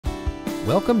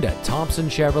Welcome to Thompson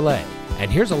Chevrolet, and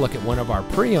here's a look at one of our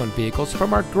pre-owned vehicles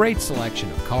from our great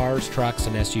selection of cars, trucks,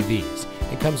 and SUVs.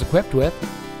 It comes equipped with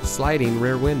sliding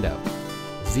rear window,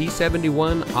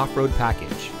 Z71 off-road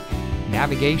package,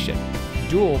 navigation,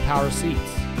 dual power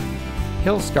seats,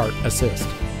 hill start assist,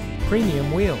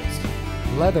 premium wheels,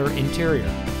 leather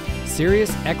interior,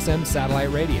 Sirius XM satellite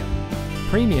radio,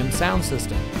 premium sound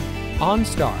system,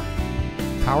 OnStar,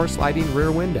 power sliding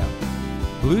rear window,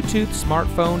 Bluetooth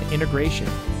smartphone integration,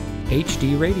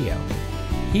 HD radio,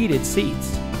 heated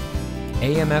seats,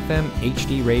 AM/FM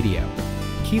HD radio,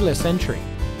 keyless entry,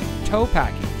 tow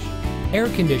package, air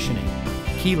conditioning,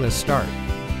 keyless start,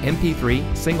 MP3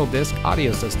 single disc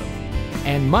audio system,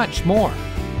 and much more.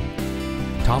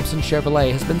 Thompson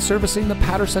Chevrolet has been servicing the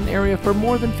Patterson area for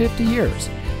more than 50 years,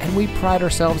 and we pride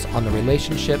ourselves on the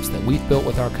relationships that we've built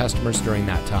with our customers during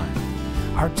that time.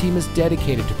 Our team is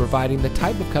dedicated to providing the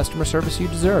type of customer service you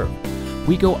deserve.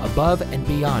 We go above and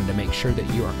beyond to make sure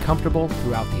that you are comfortable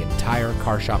throughout the entire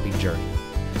car shopping journey.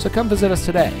 So come visit us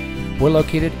today. We're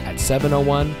located at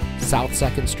 701 South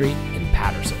 2nd Street in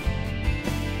Patterson.